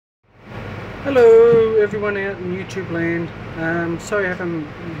Hello everyone out in YouTube land. Sorry I haven't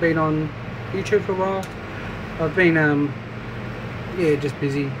been on YouTube for a while. I've been yeah, just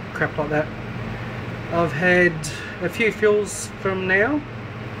busy, crap like that. I've had a few fills from now.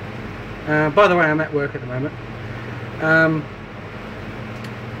 By the way, I'm at work at the moment.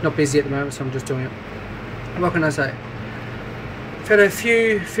 Not busy at the moment, so I'm just doing it. What can I say? I've had a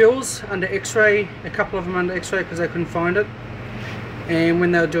few fills under X-ray, a couple of them under X-ray because they couldn't find it. And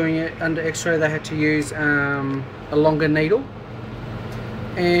when they were doing it under X-ray, they had to use a longer needle.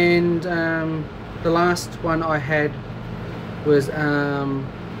 And the last one I had was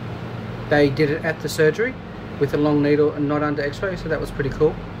they did it at the surgery with a long needle and not under X-ray, so that was pretty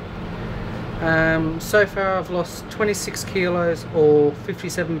cool. So far I've lost 26 kilos or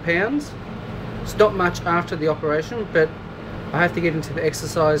 57 pounds. It's not much after the operation, but I have to get into the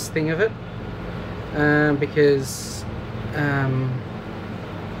exercise thing of it because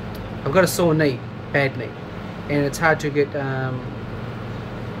I've got a sore knee, bad knee, and it's hard to get,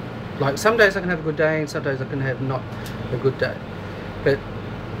 like some days I can have a good day and some days I can have not a good day. But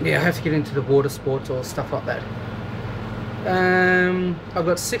yeah, I have to get into the water sports or stuff like that. I've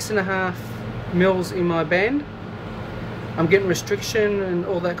got 6.5 mils in my band. I'm getting restriction and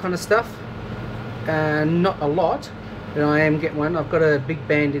all that kind of stuff. Not a lot, but I am getting one. I've got a big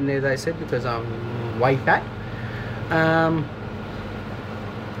band in there, they said, because I'm way fat.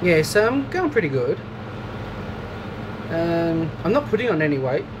 Yeah, so I'm going pretty good. I'm not putting on any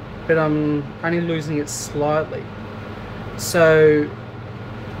weight, but I'm only losing it slightly. So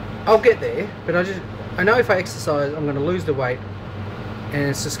I'll get there, but I know if I exercise I'm going to lose the weight and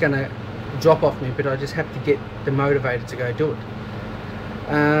it's just going to drop off me, but I just have to get the motivated to go do it.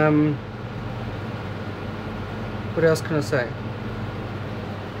 What else can I say?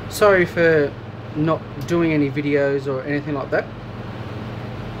 Sorry for not doing any videos or anything like that.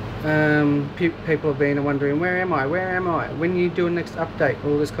 People have been wondering, where am I, when you do a next update,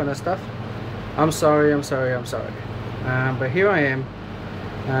 all this kind of stuff. I'm sorry. But here I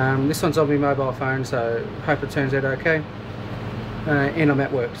am. This one's on my mobile phone, so hope it turns out okay. And I'm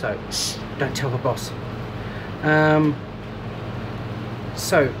at work, so shh, don't tell the boss.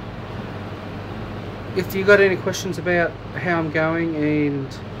 So if you got any questions about how I'm going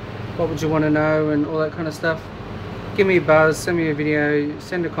and what would you want to know and all that kind of stuff, give me a buzz, send me a video,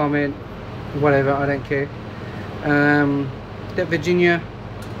 send a comment, whatever, I don't care. That Virginia,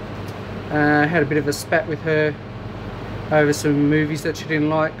 had a bit of a spat with her over some movies that she didn't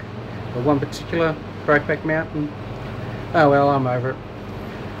like, or one particular, Brokeback Mountain. Oh well, I'm over it.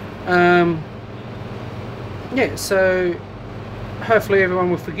 Yeah, so hopefully everyone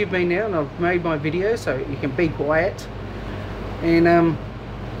will forgive me now, and I've made my video so you can be quiet. And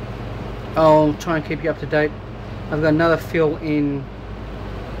I'll try and keep you up to date. I've got another fill in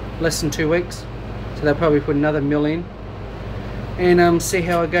less than 2 weeks, so they'll probably put another mill in, and see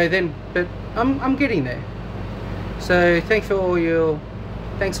how I go then. But I'm getting there. So thanks for all your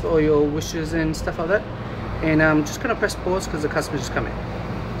wishes and stuff like that. And I'm just gonna press pause because the customer's just come in.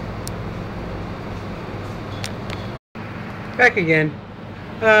 Back again.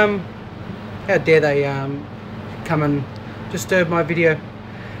 How dare they come and disturb my video.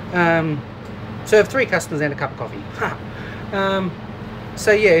 So I have 3 customers and a cup of coffee.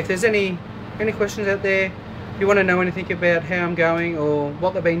 So yeah, if there's any questions out there, if you want to know anything about how I'm going or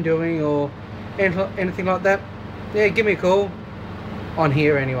what they've been doing or anything like that, yeah, give me a call on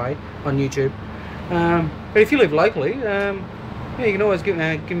here anyway, on YouTube. But if you live locally, yeah, you can always give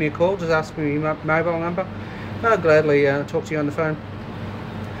me a call. Just ask me my mobile number. I'll gladly talk to you on the phone.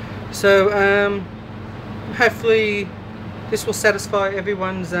 So hopefully this will satisfy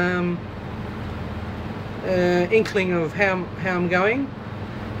everyone's inkling of how I'm going.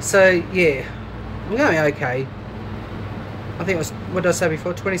 So yeah, I'm going okay. I think it was, what did I say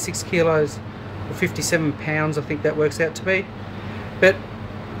before, 26 kilos or 57 pounds, I think that works out to be. But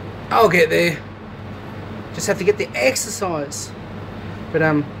I'll get there. Just have to get the exercise. But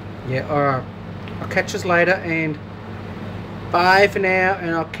yeah, alright, I'll catch us later, and bye for now,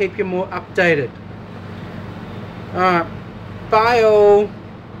 and I'll keep you more updated. Alright, bye all.